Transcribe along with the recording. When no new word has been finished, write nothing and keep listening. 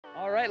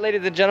right,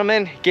 ladies and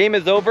gentlemen, game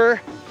is over.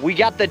 We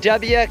got the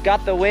W,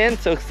 got the win,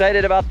 so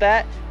excited about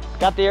that.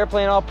 Got the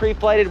airplane all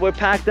pre-flighted, we're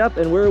packed up,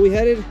 and where are we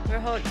headed? We're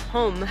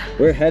home.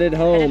 We're headed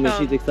home, and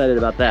she's excited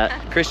about that.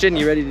 Christian,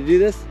 you ready to do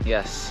this?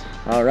 Yes.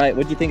 All right,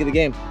 what'd you think of the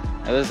game?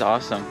 It was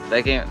awesome.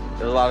 That game,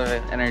 there was a lot of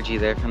energy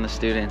there from the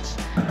students.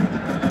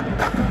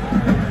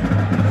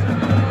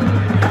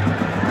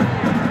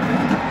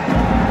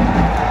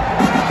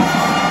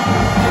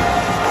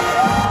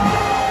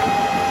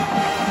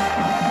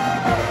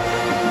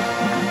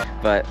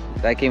 But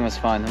that game was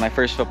fun. My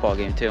first football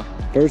game too.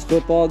 First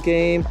football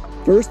game.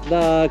 First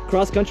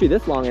cross country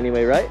this long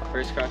anyway, right?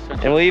 First cross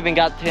country. And we even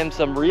got him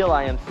some real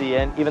IMC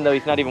in, even though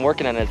he's not even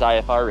working on his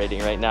IFR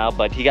rating right now,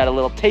 but he got a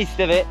little taste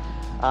of it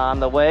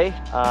on the way.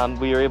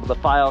 We were able to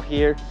file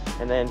here,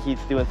 and then he's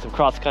doing some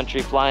cross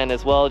country flying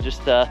as well,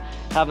 just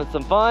having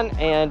some fun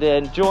and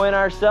enjoying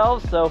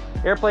ourselves. So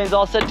airplane's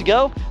all set to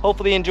go.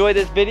 Hopefully you enjoy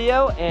this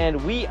video,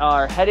 and we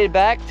are headed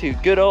back to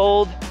good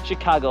old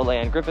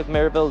Chicagoland, Griffith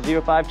Maryville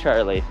 05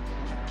 Charlie.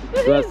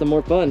 Let's have some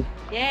more fun.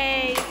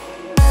 Yay!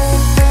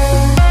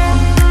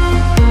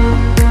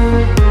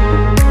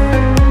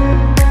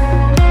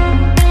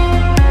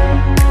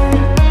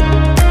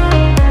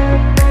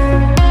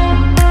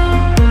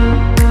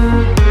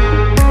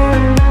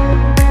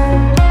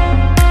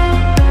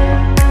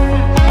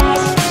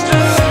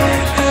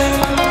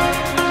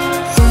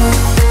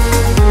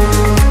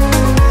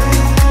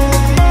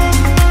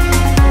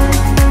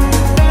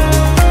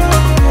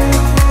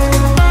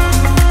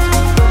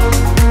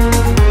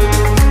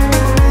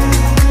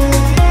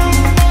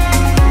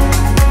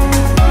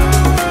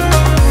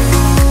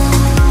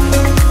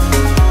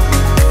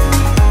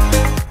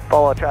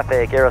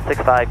 Traffic, Aero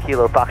 65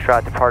 Kilo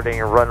Foxtrot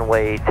departing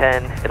runway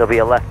 10. It'll be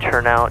a left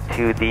turnout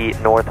to the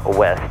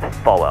northwest.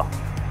 Falwell.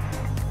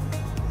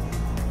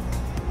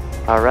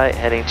 All right,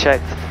 heading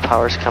checked.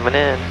 Power's coming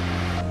in.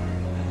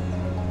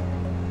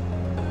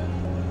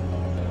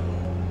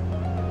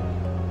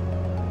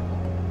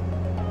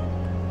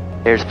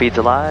 Airspeed's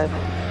alive.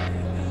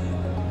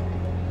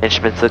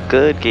 Instruments look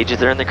good.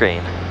 Gauges are in the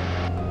green.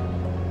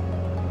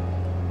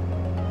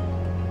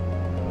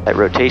 At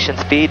rotation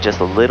speed, just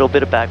a little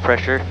bit of back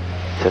pressure,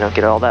 so don't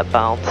get all that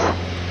bounce.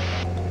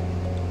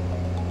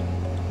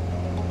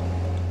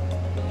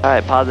 All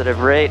right,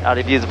 positive rate, out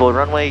of usable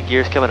runway,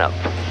 gears coming up.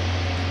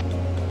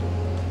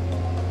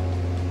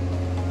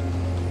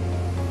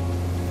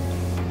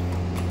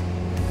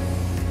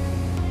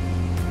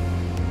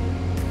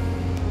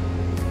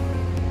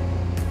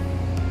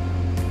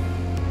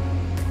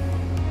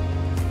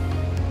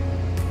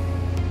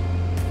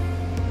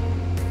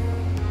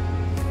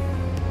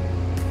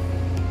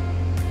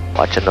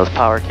 Watching those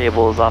power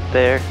cables off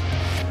there.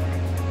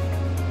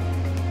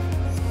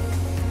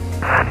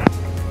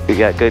 We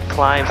got good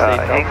climb, safe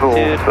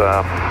altitude.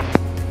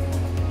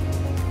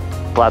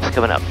 Flaps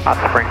coming up. Hot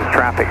Springs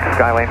traffic,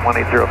 Skylane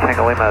 180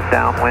 Tango Lima,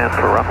 downwind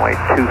for runway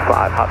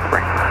 25, Hot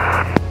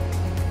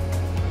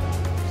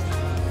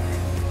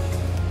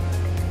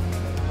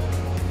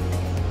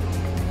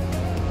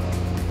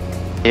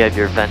Springs. You have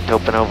your vent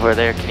open over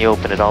there. Can you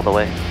open it all the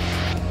way?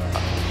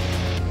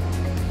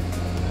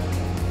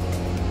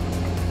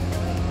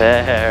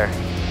 There.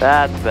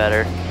 That's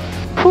better.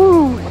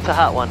 Whew, it's a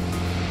hot one.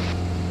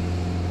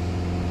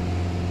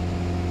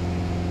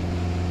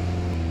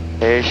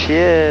 There she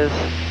is.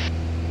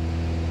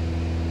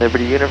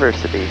 Liberty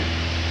University.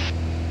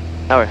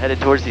 Now we're headed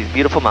towards these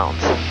beautiful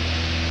mountains.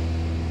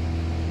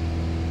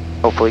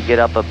 Hopefully get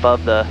up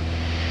above the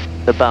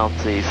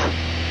bouncies.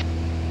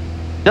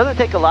 Doesn't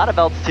take a lot of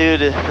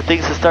altitude for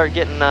things to start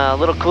getting a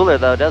little cooler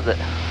though, does it?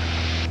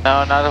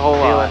 No, not a whole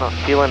lot.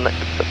 Feeling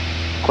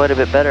quite a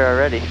bit better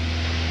already.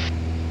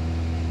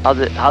 How's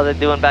it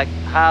doing back?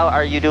 How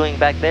are you doing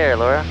back there,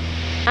 Laura?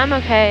 I'm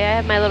okay. I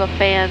have my little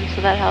fan,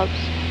 so that helps.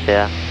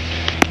 Yeah.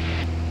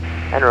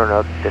 And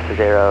Roanoke, this is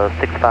Aero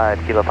 65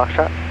 Kilo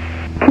Foxtrot.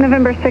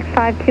 November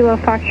 65 Kilo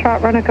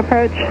Foxtrot, Roanoke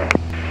approach.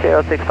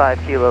 Aero 65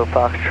 Kilo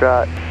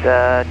Foxtrot,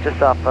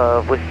 just off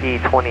of Whiskey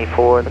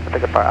 24. Let's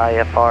pick up our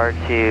IFR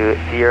to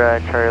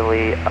Sierra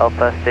Charlie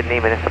Alpha Sydney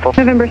Municipal.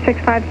 November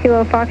 65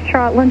 Kilo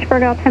Foxtrot,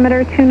 Lynchburg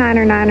altimeter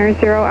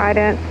 29990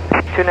 ident.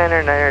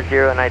 29990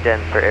 and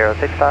ident for Aero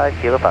 65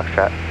 Kilo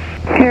Foxtrot.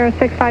 Aero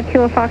 65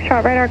 Kilo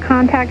Foxtrot, radar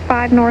contact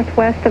 5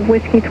 northwest of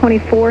Whiskey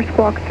 24,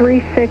 squawk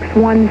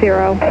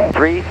 3610.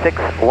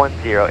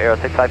 3610, Aero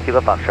 65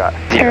 Kilo Foxtrot.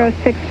 Aero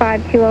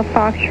 65 Kilo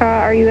Foxtrot,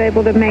 are you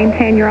able to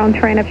maintain your own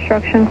terrain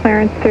obstruction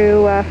clearance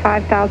through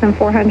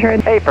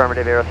 5,400?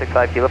 Affirmative, Aero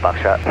 65 Kilo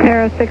Foxtrot.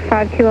 Aero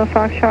 65 Kilo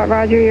Foxtrot,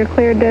 roger, you're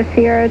cleared to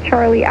Sierra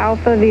Charlie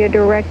Alpha via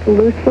direct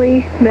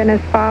loosely, then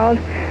is filed.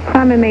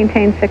 Climb and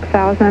maintain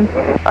 6,000.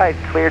 Alright,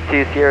 cleared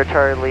to Sierra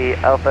Charlie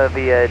Alpha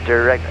via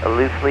direct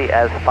loosely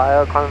as filed.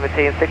 Climb and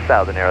maintain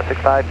 6,000, Aero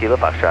 65 Kilo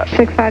Foxtrot.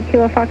 65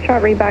 Kilo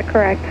Foxtrot, read back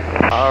correct.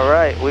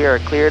 Alright, we are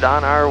cleared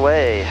on our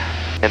way.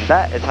 And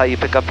that is how you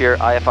pick up your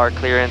IFR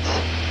clearance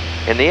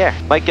in the air.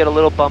 Might get a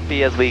little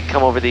bumpy as we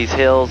come over these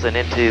hills and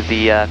into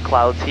the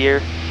clouds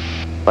here.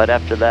 But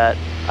after that,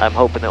 I'm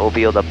hoping that we'll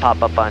be able to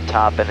pop up on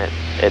top and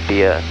it'd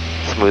be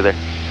smoother.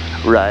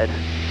 ride.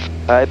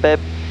 Alright, babe?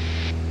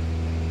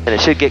 And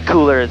it should get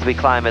cooler as we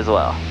climb as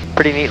well.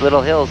 Pretty neat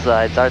little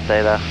hillsides, aren't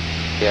they, though?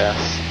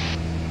 Yes.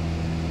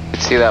 You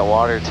can see that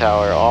water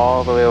tower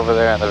all the way over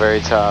there on the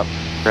very top.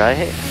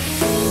 Right?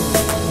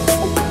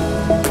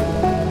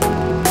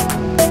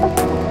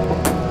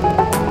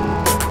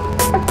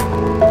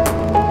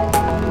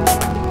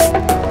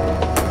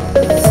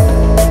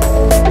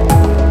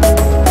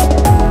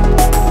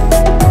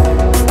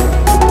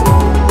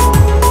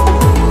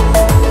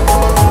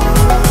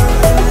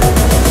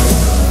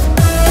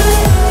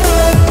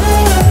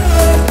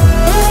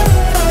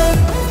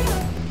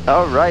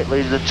 Alright,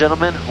 ladies and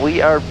gentlemen,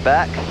 we are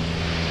back,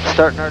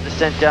 starting our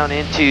descent down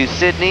into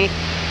Sydney.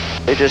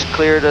 They just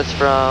cleared us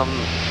from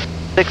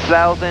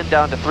 6,000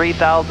 down to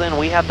 3,000.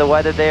 We have the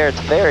weather there, it's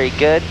very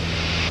good.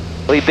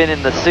 We've been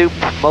in the soup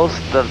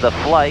most of the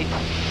flight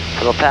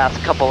for the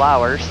past couple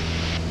hours.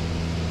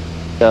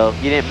 So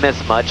you didn't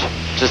miss much,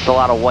 just a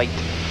lot of white.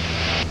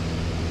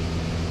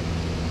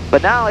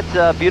 But now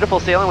it's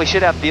beautiful sailing. We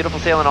should have beautiful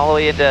sailing all the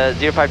way into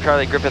 05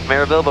 Charlie Griffith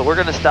Maryville, but we're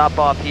gonna stop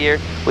off here.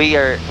 We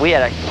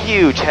had a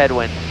huge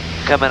headwind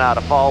coming out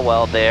of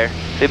Falwell there.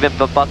 We've been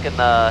bucking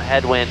the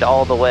headwind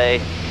all the way.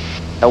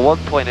 At one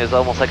point it was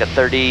almost like a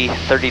 30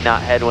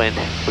 knot headwind.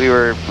 We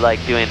were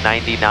like doing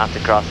 90 knots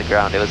across the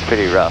ground. It was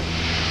pretty rough.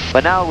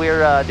 But now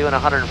we're doing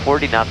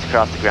 140 knots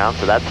across the ground,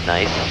 so that's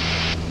nice.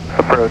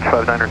 Approach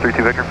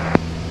 5932 Victor.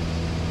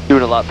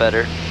 Doing a lot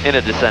better. In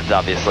a descent,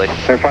 obviously.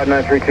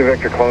 5932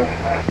 Victor, close.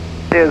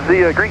 Is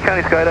the Green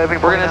County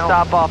skydiving? We're gonna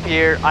stop off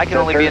here. I can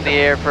only be in the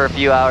air for a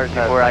few hours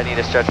before I need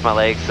to stretch my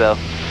legs, so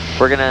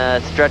we're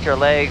gonna stretch our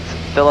legs,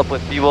 fill up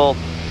with fuel.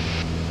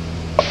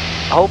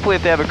 Hopefully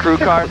if they have a crew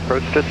car,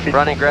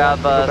 run and grab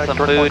some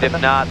food.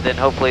 If not, then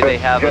hopefully they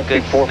have a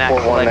good snack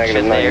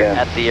selection there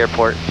at the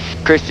airport.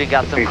 Christian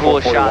got some cool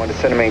shots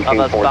of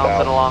us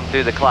bouncing along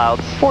through the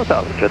clouds.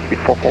 4,000, just be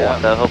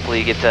 441. So hopefully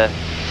you get to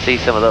see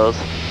some of those.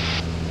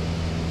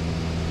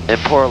 And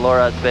poor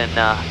Laura's been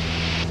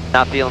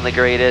not feeling the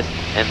greatest,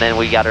 and then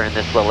we got her in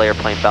this little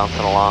airplane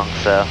bouncing along,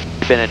 so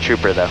she's been a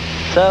trooper though.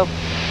 So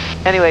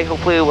anyway,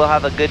 hopefully we'll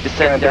have a good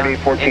descent down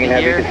into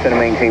here,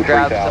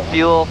 grab some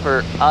fuel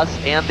for us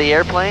and the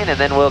airplane, and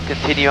then we'll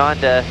continue on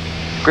to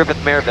Griffith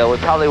Maryville. We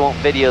probably won't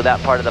video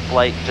that part of the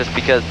flight just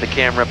because the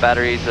camera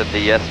batteries and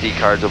the SD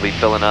cards will be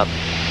filling up.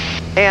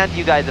 And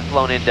you guys have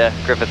flown into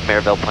Griffith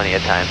Maryville plenty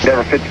of times.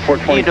 So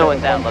you know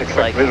what that looks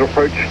like. Visual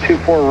approach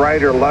 24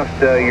 right or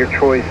left, your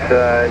choice.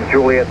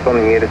 Juliet's on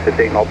the ATIS at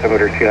Dayton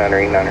altimeter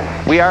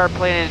 2989er. We are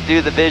planning to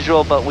do the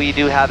visual, but we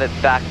do have it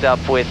backed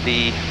up with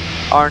the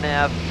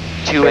RNAV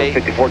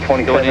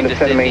 28 going into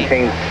Sydney.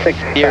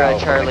 Sierra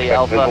Charlie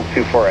Alpha.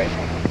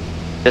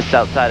 248. Just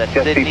outside of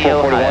Sydney,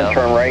 Ohio.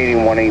 Turn right,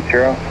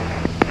 180.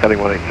 Heading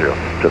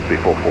 180, just be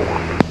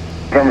 44.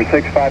 November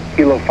 65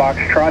 Kilo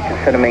Foxtrot,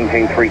 descend and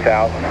maintain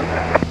 3,000.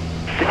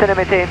 Descend and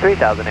maintain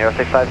 3,000, Aero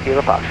 65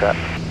 Kilo Foxtrot.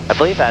 I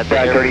believe that's the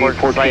airport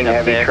 14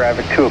 heavy there.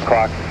 traffic, 2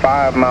 o'clock,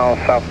 5 miles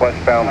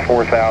southwestbound,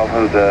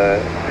 4,000.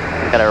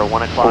 Got our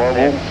 1 o'clock global.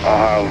 there.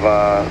 I'll have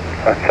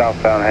a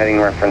southbound heading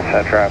reference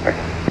that traffic.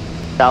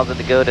 1,000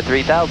 to go to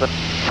 3,000.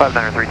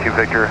 5932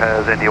 Victor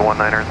has India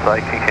 19er in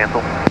sight, can you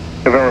cancel?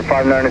 November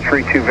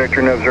 5932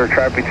 Victor, no observed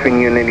traffic between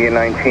you and India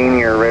 19.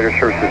 Your radar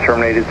service is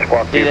terminated.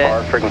 Squawk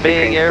VFR, frequency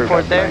big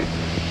airport there?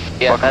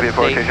 Yeah, that's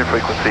VFR station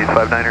frequency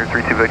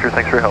 5932 Victor,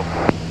 thanks for your help.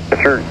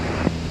 Yes, sir.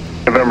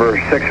 November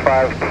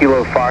 65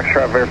 Kilo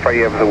Foxtrot, verify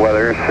you have the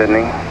weather,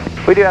 Sydney.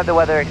 We do have the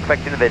weather,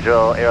 expecting the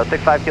visual, Aero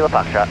 65 Kilo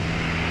Foxtrot.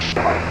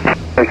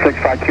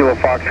 65 Kilo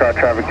Foxtrot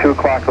traffic, 2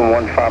 o'clock and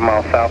 1 5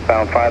 mile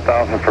southbound,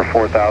 5,000 for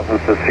 4,000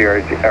 to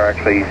CRJ, or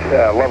actually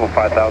level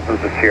 5,000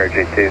 to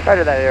CRJ2.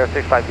 Roger that, Aero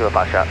 65 Kilo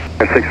Foxtrot.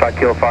 65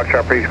 Kilo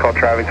Foxtrot, previous call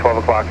traffic, 12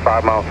 o'clock,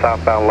 5 miles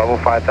southbound, level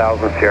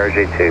 5,000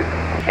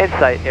 CRJ2. In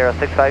sight, Aero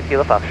 65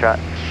 Kilo Foxtrot.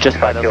 Just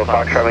by those Kilo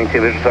Foxtrot,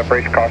 maintain visual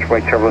separation, caution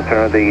wake turbulence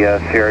under the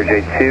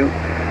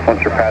CRJ2.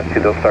 Once they're past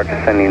you, they'll start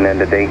descending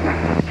into Dayton.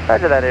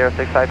 Roger that, Aero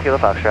 65 Kilo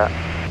Foxtrot.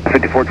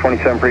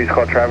 5427 previous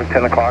call traffic,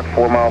 10 o'clock,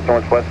 4 miles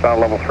northwestbound,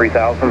 level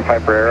 3,000.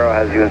 Piper Arrow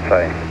has you in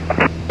sight.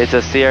 It's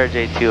a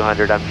CRJ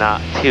 200. I'm not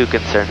too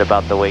concerned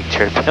about the wake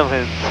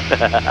turbulence.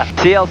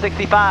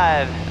 CL65.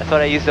 That's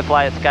what I used to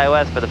fly at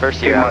SkyWest for the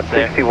first year I was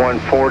there.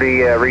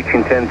 6140,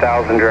 reaching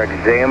 10,000 direct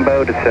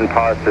Zambo. Descend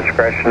pilot's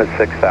discretion at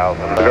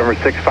 6,000. November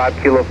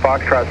 65 Kilo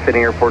Foxtrot,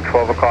 Sydney Airport,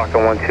 12 o'clock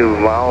and 12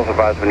 miles.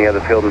 Advise of any other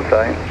field in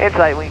sight. In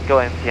sight, we can go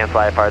ahead and can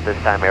fly apart this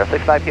time. Aero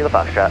 65 Kilo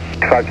Foxtrot.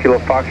 65 Kilo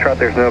Foxtrot,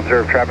 there's no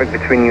observed traffic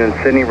between you and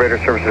Sydney.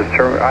 Radar services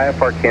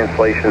IFR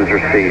cancellations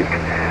received.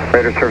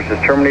 Radar services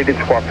terminated.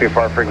 Squawk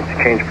VFR frequency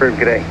change approved.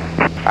 Good day.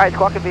 Alright,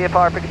 Squawk and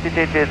VFR frequency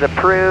change is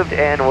approved,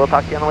 and we'll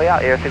talk to you on the way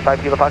out. Aero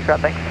 65 Kilo Foxtrot,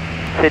 thanks.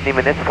 Sydney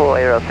Municipal,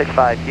 Aero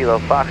 65 Kilo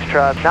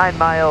Foxtrot, 9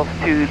 miles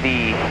to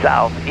the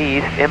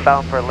southeast,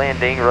 inbound for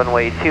landing,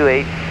 runway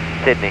 28,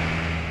 Sydney.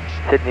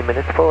 Sydney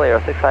Municipal, Aero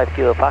 65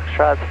 Kilo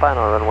Foxtrot,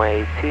 final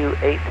runway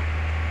 28,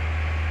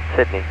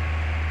 Sydney.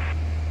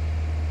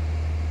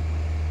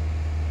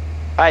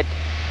 Alright,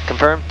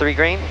 confirm 3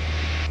 green?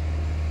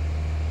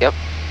 Yep,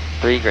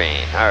 3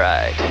 green,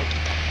 alright.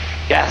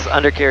 Gas,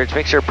 undercarriage,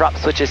 make sure prop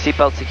switches,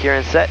 seatbelt secure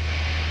and set.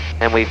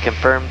 And we've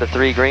confirmed the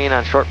 3 green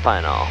on short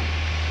final.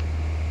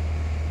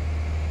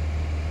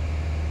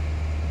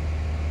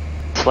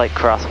 Slight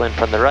crosswind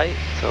from the right,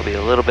 so it'll be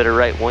a little bit of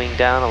right wing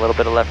down, a little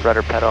bit of left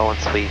rudder pedal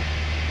once we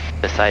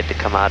decide to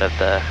come out of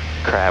the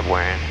crab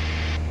wearing.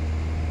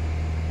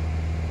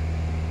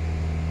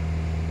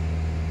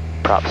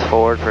 Props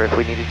forward for if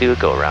we need to do a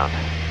go around.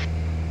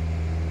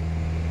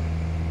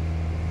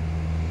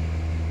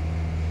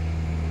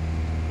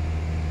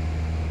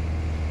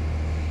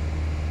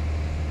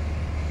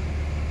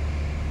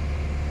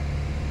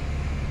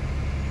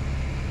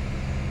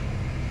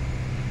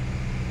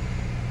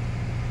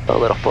 A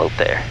little float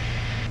there.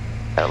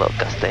 Got a little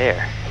gust of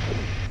air.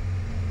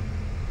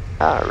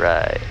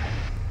 Alright.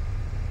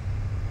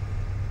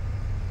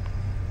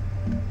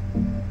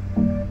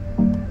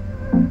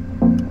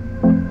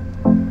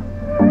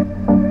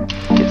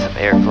 Get some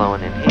air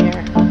flowing in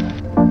here.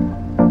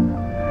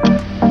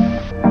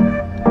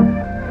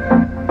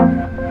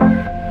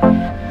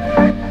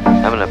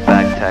 I'm gonna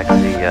back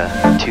taxi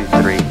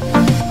 2-3.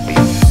 Be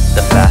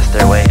the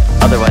faster way.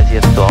 Otherwise you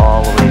have to go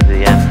all the way to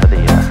the end for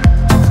the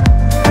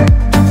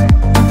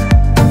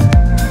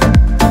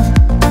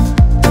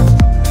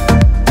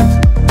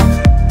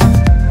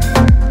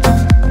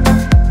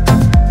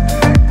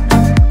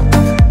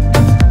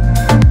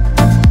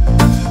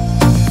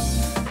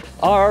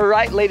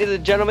Alright, ladies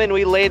and gentlemen,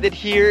 we landed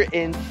here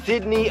in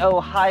Sydney,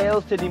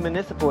 Ohio, Sydney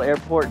Municipal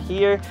Airport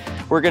here.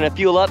 We're gonna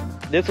fuel up.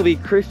 This will be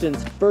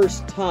Christian's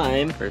first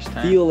time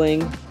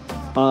fueling.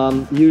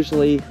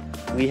 Usually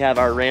we have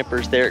our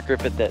rampers there at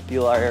Griffith that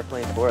fuel our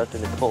airplanes for us,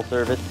 and it's full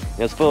service.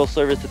 It was full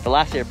service at the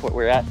last airport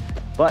we were at,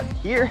 but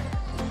here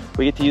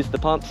we get to use the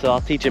pump, so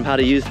I'll teach him how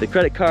to use the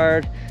credit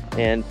card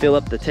and fill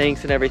up the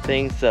tanks and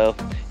everything. So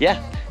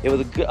yeah, it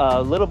was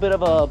a little bit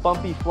of a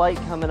bumpy flight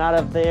coming out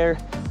of there.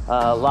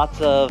 Lots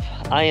of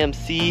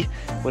IMC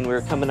when we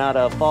were coming out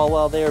of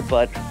Falwell there,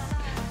 but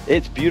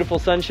it's beautiful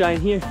sunshine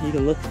here. You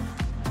can look,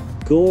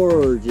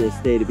 gorgeous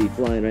day to be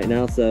flying right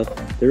now. So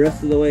the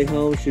rest of the way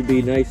home should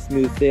be nice,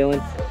 smooth sailing.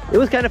 It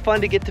was kind of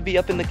fun to get to be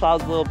up in the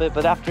clouds a little bit,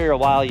 but after a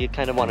while you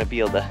kind of want to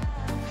be able to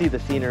see the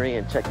scenery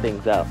and check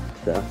things out.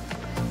 So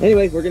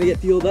anyway, we're gonna get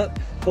fueled up,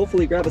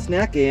 hopefully grab a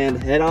snack and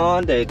head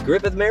on to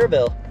Griffith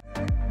Maryville.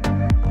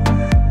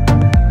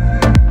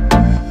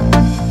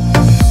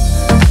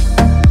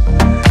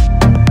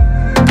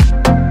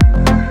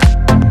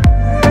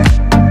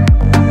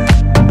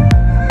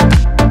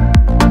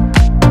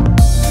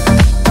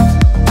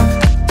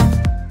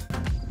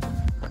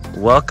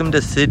 Welcome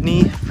to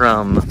Sydney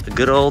from the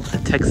good old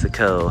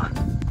Texaco,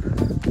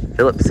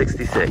 Phillips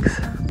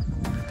 66.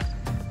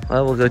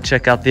 Well, we'll go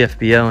check out the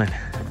FBO and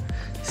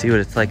see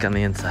what it's like on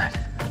the inside.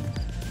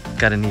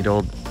 Got a neat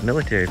old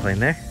military plane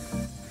there.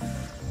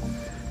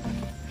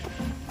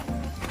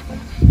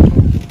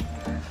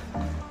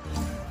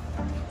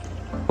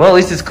 Well, at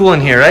least it's cool in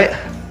here, right?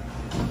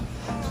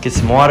 Get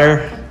some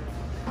water.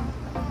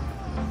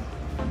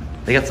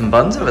 They got some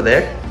buns over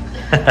there.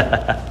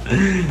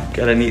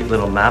 Got a neat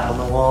little map on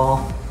the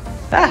wall.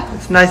 Ah,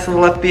 it's a nice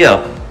little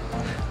FBO.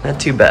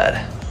 Not too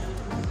bad.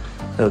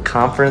 Little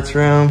conference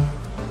room.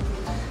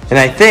 And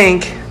I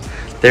think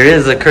there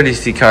is a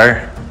courtesy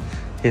car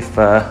if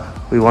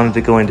we wanted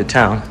to go into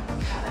town.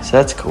 So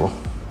that's cool.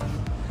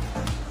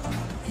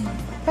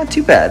 Not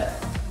too bad.